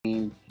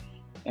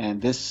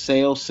And this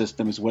sales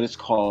system is what it's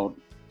called.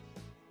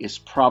 It's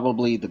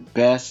probably the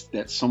best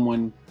that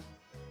someone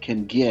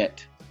can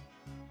get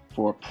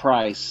for a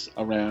price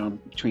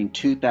around between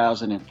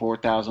 $2,000 and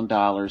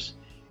 $4,000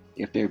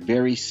 if they're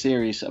very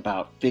serious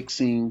about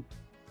fixing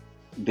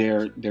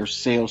their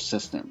sales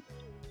system.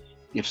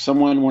 If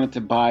someone wanted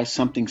to buy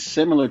something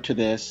similar to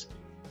this,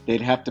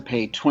 they'd have to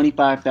pay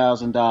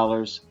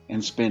 $25,000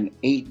 and spend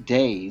 8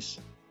 days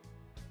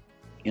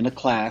in a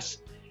class.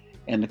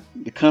 And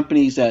the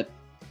companies that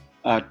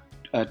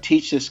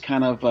teach this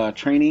kind of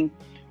training,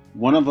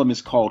 one of them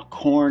is called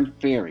Korn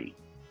Ferry.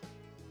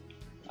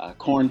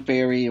 Korn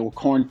Ferry, or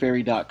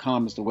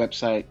kornferry.com is the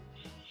website.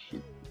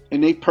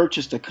 And they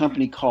purchased a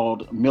company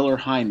called Miller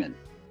Heiman.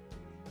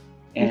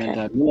 And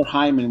Okay. Miller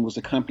Heiman was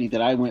a company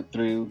that I went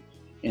through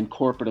in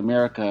corporate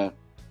America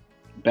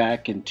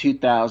back in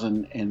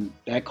 2000, and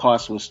that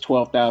cost was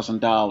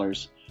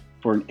 $12,000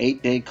 for an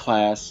 8-day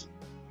class.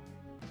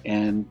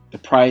 And the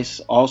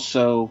price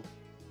also,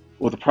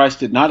 well, the price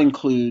did not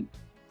include,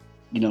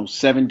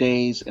 7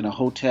 days in a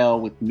hotel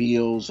with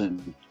meals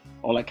and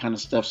all that kind of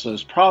stuff. So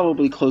it's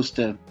probably close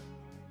to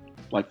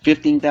like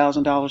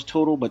 $15,000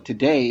 total. But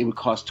today it would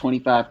cost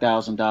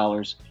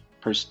 $25,000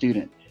 per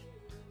student.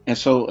 And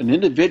so an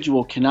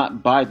individual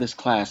cannot buy this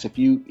class. If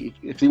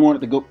they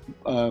wanted to go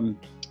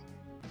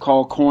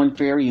call Korn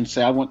Ferry and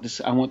say, I want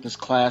this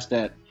class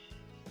that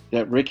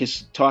Rick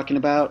is talking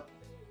about,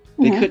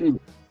 they Hmm.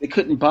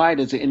 couldn't buy it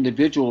as an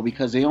individual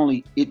because they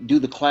only do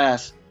the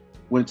class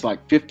when it's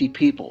like 50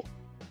 people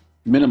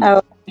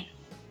minimum. Oh,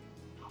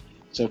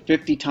 So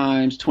 50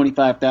 times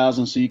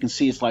 25,000, so you can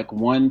see it's like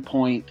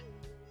 25,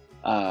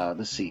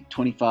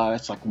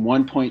 that's like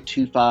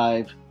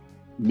 1.25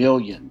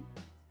 million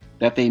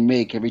that they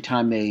make every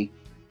time they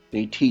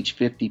teach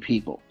 50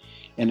 people.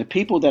 And the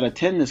people that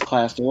attend this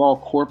class, they're all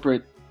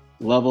corporate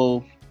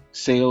level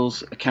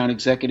sales account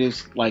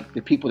executives, like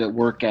the people that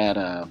work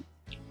at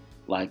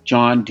like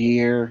John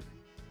Deere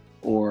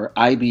or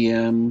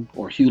IBM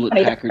or Hewlett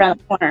funny, Packard. around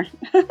the corner.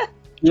 Hmm?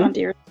 John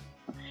Deere.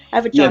 I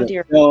have a Yeah, John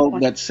Deere around the corner.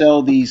 that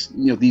sell these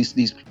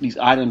these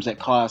items that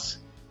cost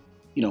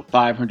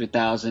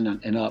 500,000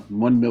 and up,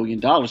 $1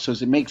 million. So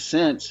does it make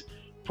sense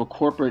for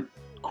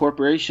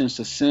corporations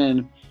to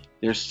send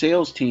their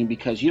sales team,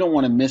 because you don't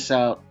want to miss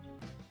out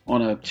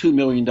on a $2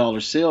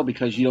 million sale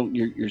because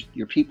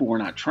your people were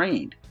not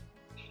trained.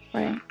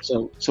 Right.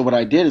 So what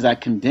I did is I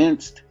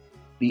condensed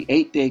the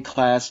 8-day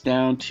class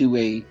down to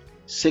a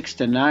 6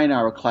 to 9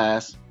 hour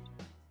class,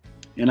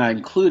 and I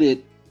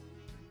included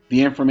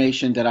the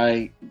information that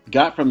I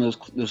got from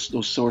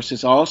those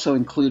sources. I also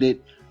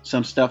included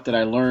some stuff that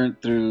I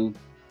learned through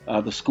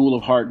the School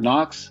of Hard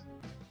Knocks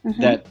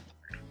Hmm.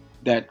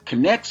 that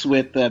connects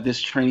with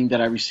this training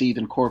that I received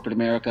in corporate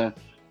America,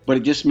 but it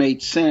just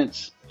made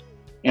sense,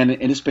 and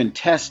it's been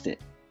tested.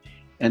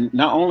 And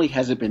not only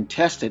has it been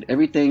tested,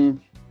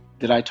 everything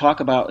that I talk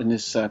about in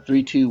this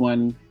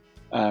 321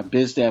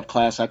 BizDev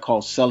class I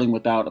call Selling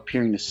Without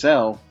Appearing to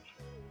Sell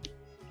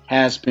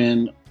has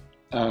been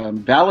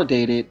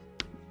validated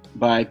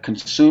by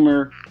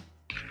consumer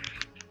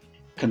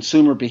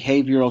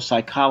behavioral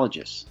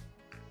psychologists.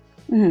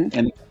 Hmm.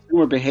 And the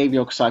consumer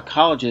behavioral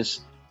psychologists,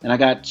 and I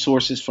got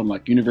sources from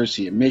like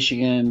University of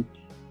Michigan,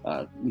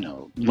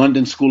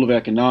 London School of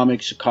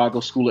Economics, Chicago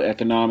School of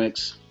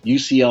Economics,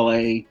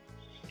 UCLA,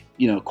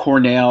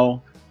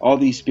 Cornell, all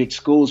these big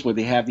schools where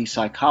they have these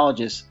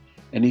psychologists,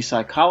 and these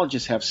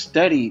psychologists have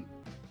studied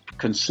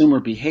consumer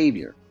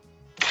behavior.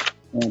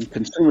 And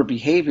consumer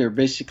behavior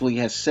basically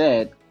has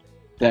said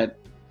that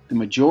the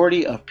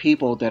majority of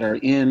people that are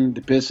in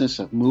the business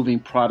of moving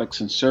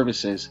products and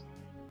services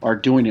are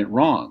doing it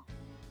wrong.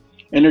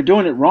 And they're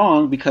doing it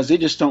wrong because they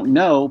just don't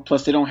know,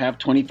 plus they don't have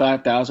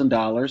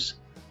 $25,000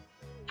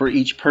 for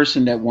each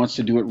person that wants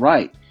to do it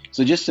right.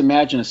 So just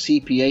imagine a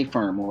CPA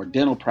firm or a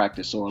dental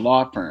practice or a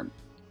law firm.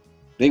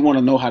 They want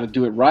to know how to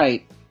do it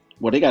right.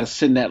 Well, they got to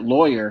send that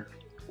lawyer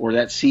or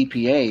that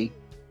CPA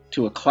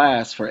to a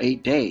class for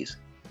 8 days.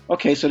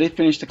 Okay, so they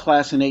finished the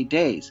class in 8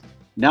 days.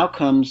 Now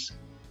comes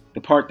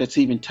the part that's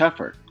even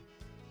tougher.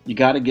 You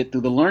got to get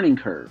through the learning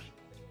curve.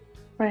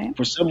 Right.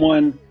 For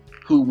someone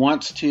who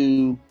wants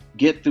to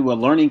get through a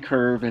learning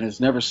curve and has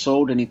never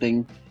sold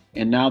anything,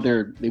 and now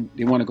they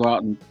want to go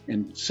out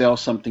and sell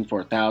something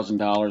for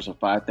 $1,000 or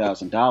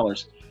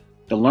 $5,000,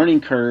 the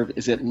learning curve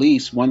is at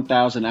least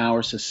 1,000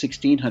 hours to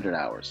 1,600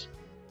 hours.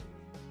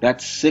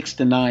 That's 6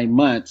 to 9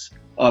 months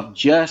of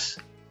just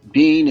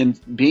being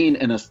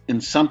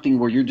in something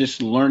where you're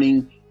just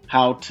learning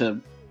how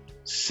to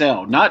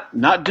sell,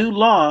 not do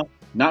law,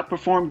 not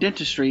perform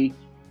dentistry.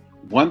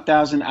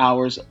 1,000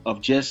 hours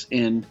of just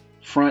in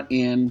front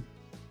end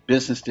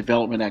business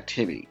development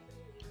activity.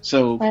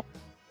 So Right.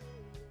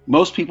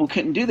 most people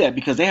couldn't do that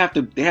because they have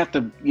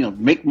to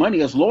make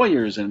money as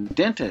lawyers and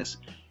dentists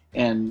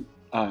and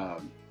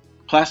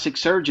plastic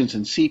surgeons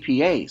and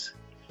CPAs.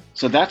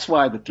 So that's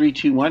why the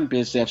 321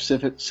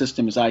 BizDev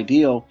system is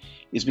ideal,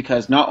 is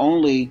because not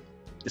only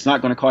it's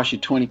not going to cost you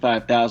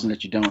 25,000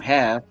 that you don't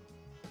have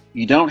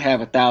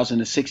 1,000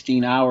 to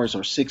 16 hours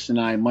or 6 to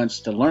 9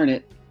 months to learn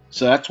it.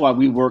 So that's why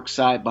we work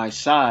side by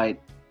side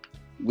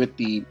with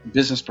the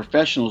business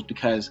professionals,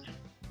 because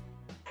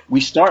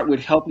we start with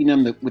helping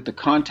them with the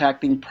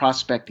contacting,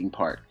 prospecting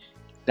part.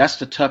 That's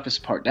the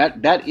toughest part.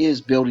 That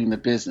is building the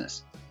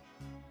business.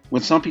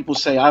 When some people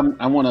say, I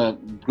want to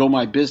grow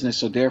my business,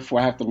 so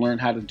therefore I have to learn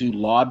how to do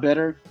law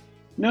better.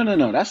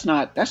 No. That's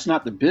not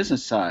the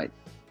business side.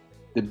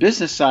 The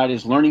business side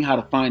is learning how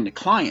to find the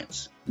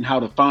clients and how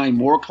to find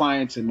more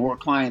clients and more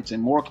clients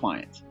and more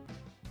clients.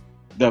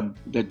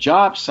 The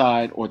job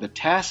side or the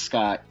task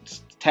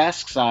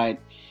side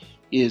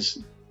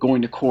is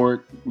going to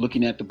court,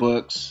 looking at the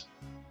books,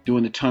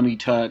 doing the tummy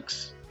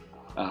tucks,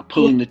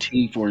 pulling the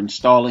teeth, or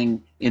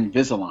installing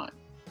Invisalign.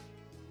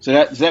 So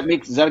is that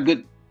a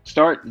good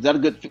start? Is that a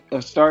good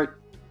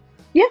start?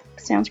 Yeah,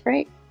 sounds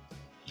great.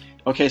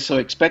 Okay, so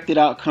expected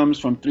outcomes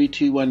from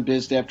 321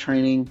 BizDev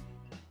training: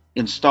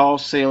 install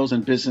sales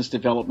and business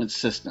development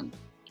system,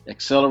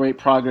 accelerate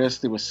progress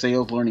through a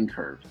sales learning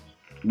curve,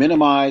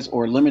 minimize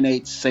or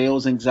eliminate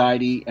sales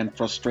anxiety and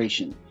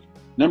frustration.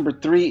 Number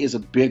 3 is a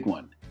big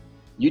one.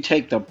 You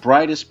take the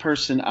brightest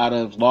person out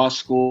of law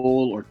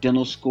school or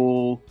dental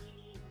school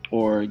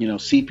or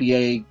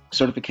CPA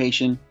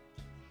certification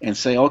and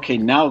say, okay,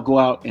 now go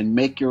out and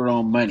make your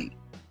own money.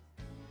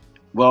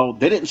 Well,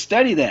 they didn't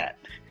study that.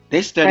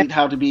 They studied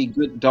how to be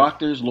good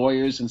doctors,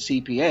 lawyers, and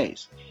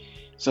CPAs.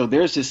 So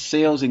there's this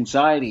sales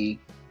anxiety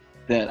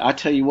that, I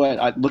tell you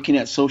what, looking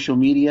at social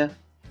media,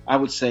 I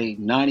would say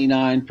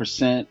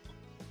 99%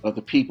 of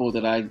the people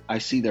that I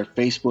see their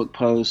Facebook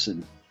posts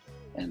and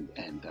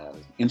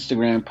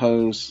Instagram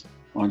posts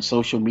on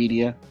social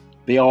media,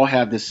 they all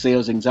have this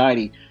sales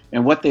anxiety.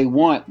 And what they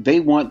want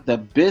the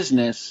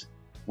business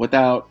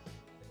without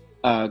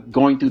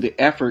going through the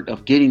effort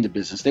of getting the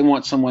business. They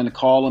want someone to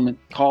call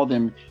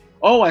them,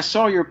 oh, I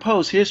saw your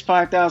post, here's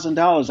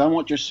 $5,000, I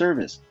want your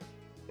service.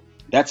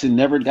 That's in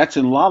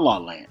La La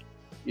Land.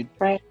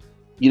 Right.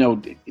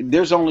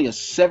 There's only a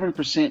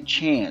 7%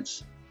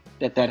 chance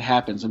that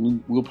happens,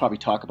 and we'll probably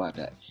talk about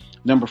that.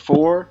 Number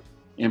 4,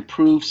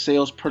 improve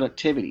sales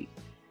productivity.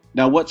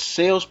 Now, what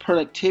sales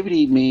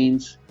productivity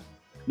means,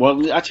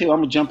 well, I tell you, I'm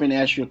gonna jump in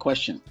and ask you a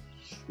question.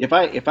 If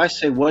I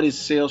say what is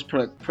sales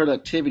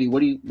productivity,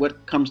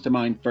 what comes to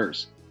mind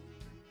first?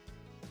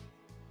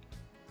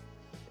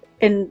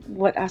 In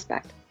what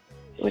aspect?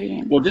 What do you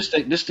mean? Well,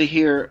 just to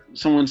hear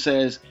someone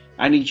says,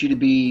 I need you to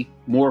be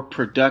more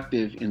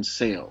productive in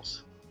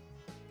sales.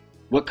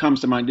 What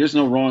comes to mind? There's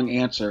no wrong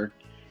answer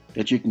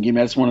that you can give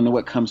me. I just want to know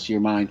what comes to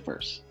your mind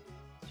first.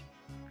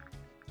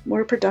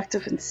 More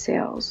productive in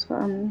sales.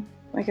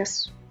 I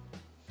guess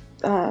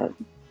I'm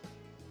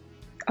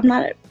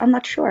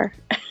not sure.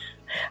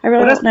 I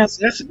really don't know.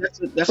 That's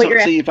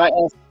what, see, if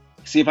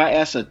I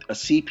ask a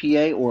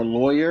CPA or a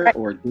lawyer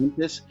or a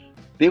dentist,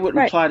 they would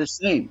reply the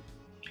same.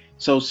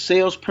 So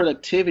sales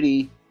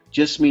productivity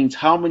just means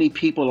how many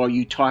people are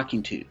you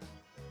talking to?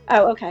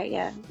 Oh, okay,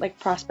 yeah, like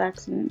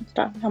prospects and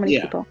stuff. How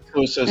many people?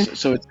 So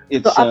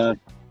it's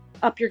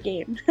up your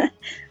game.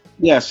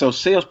 Yeah. So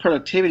sales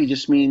productivity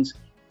just means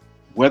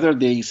whether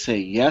they say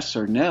yes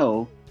or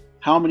no,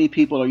 how many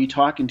people are you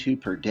talking to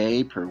per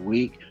day, per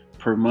week,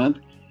 per month?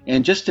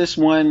 And just this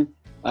one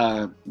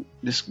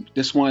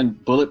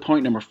bullet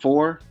point, number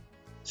 4,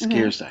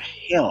 scares the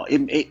hell.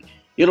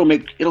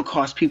 It'll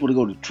cause people to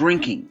go to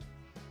drinking.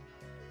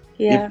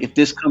 Yeah. If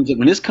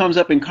when this comes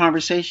up in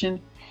conversation,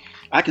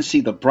 I can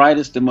see the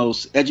brightest, the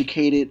most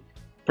educated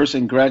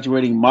person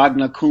graduating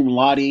magna cum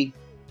laude.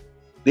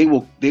 They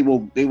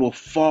will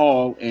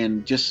fall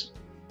and just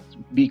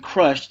be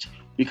crushed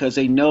because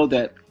they know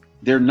that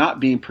they're not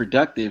being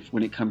productive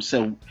when it comes.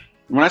 So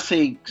when I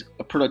say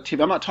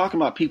productivity, I'm not talking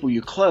about people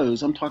you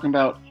close. I'm talking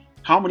about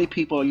how many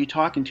people are you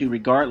talking to,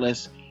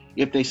 regardless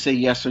if they say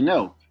yes or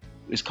no.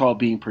 It's called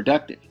being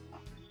productive.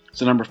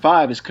 So number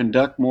 5 is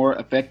conduct more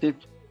effective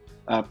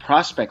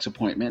prospects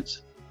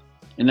appointments.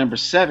 And number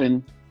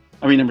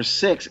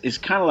 6 is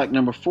kind of like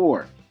number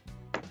 4.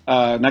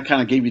 And I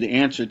kind of gave you the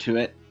answer to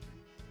it.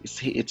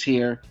 It's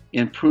here.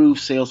 Improve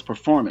sales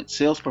performance.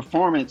 Sales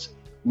performance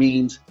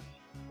means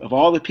of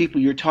all the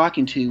people you're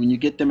talking to, when you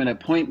get them in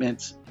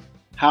appointments,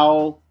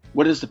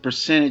 what is the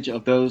percentage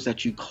of those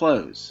that you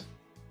close?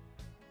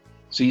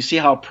 So you see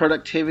how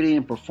productivity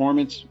and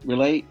performance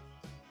relate?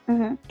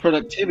 Mm-hmm.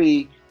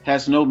 Productivity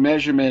has no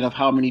measurement of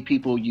how many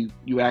people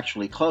you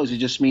actually close. It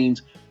just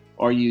means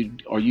are you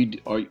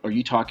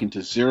talking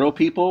to 0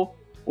 people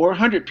or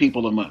 100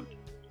 people a month?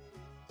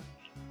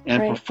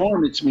 And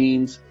performance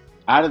means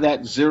out of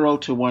that 0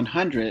 to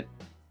 100,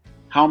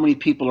 how many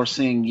people are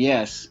saying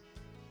yes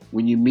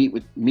when you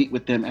meet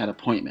with them at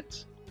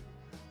appointments?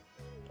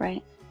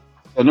 Right.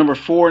 So number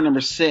 4 and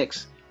number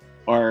 6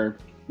 are,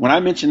 when I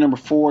mention number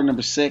 4 and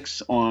number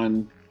 6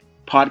 on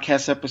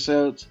podcast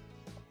episodes,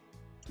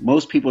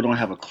 most people don't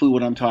have a clue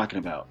what I'm talking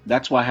about.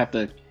 That's why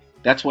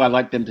I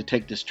like them to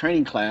take this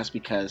training class,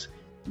 because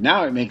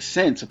now it makes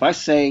sense. If I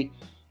say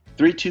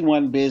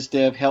 321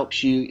 BizDev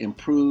helps you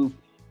improve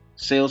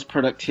sales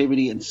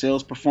productivity and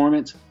sales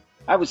performance,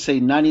 I would say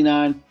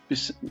 99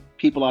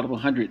 people out of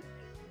 100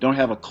 don't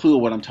have a clue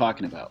what I'm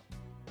talking about.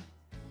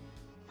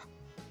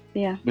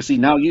 Yeah. But see,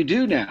 now you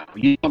do now.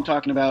 I'm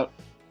talking about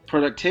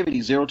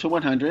productivity 0 to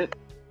 100,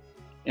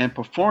 and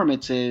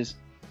performance is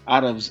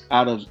out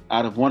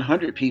of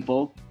 100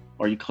 people,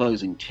 are you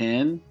closing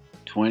 10,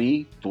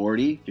 20,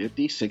 40,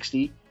 50,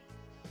 60?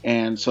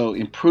 And so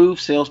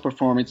improved sales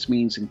performance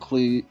means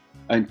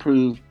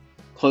improved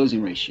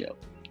closing ratio.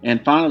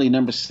 And finally,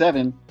 number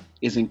 7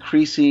 is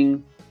increase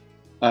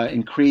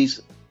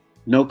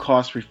no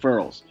cost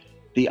referrals.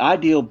 The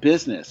ideal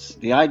business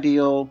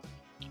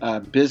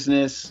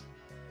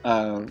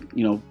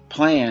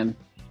plan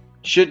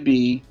should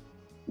be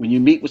when you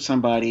meet with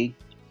somebody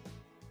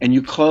and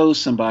you close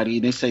somebody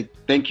and they say,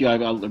 thank you, I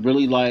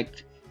really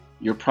liked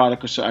your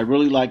product, or so I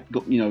really liked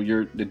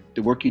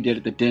the work you did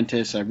at the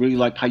dentist. I really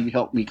liked how you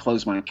helped me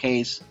close my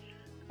case.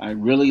 I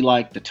really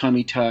liked the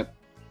tummy tuck.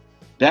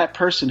 That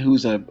person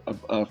who's a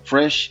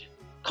fresh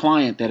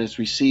client that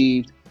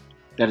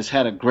has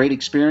had a great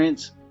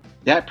experience,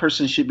 that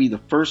person should be the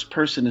first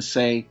person to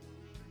say,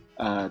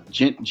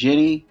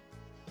 Jenny,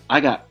 I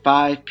got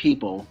 5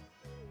 people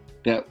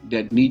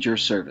that need your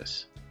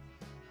service.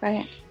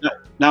 Right.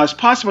 Now, it's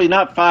possibly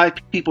not 5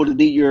 people that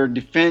need your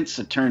defense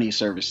attorney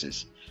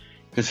services,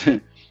 because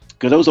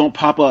those don't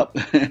pop up.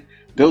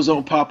 Those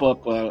don't pop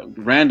up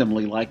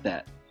randomly like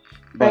that.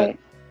 But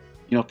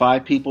Right.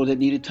 5 people that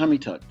need a tummy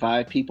tuck,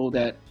 5 people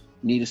that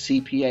need a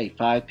CPA,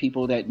 5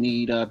 people that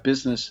need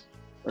business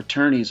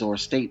attorneys or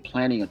estate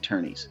planning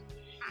attorneys.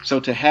 So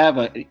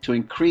to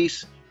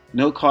increase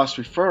no cost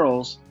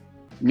referrals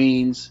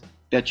means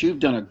that you've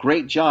done a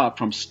great job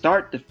from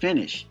start to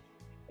finish,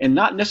 and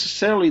not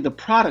necessarily the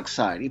product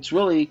side. It's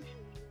really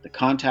the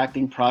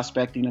contacting,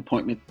 prospecting,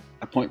 appointment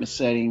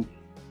setting,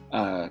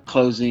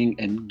 closing,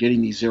 and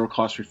getting these 0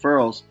 cost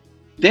referrals.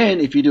 Then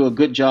if you do a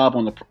good job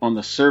on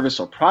the service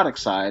or product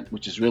side,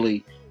 which is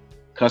really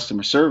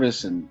customer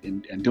service and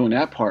doing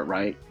that part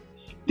right,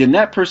 then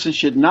that person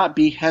should not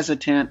be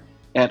hesitant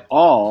at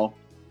all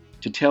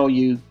to tell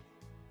you,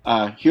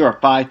 here are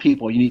 5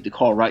 people you need to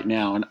call right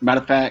now. And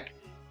matter of fact,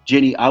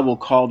 Jenny, I will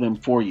call them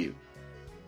for you.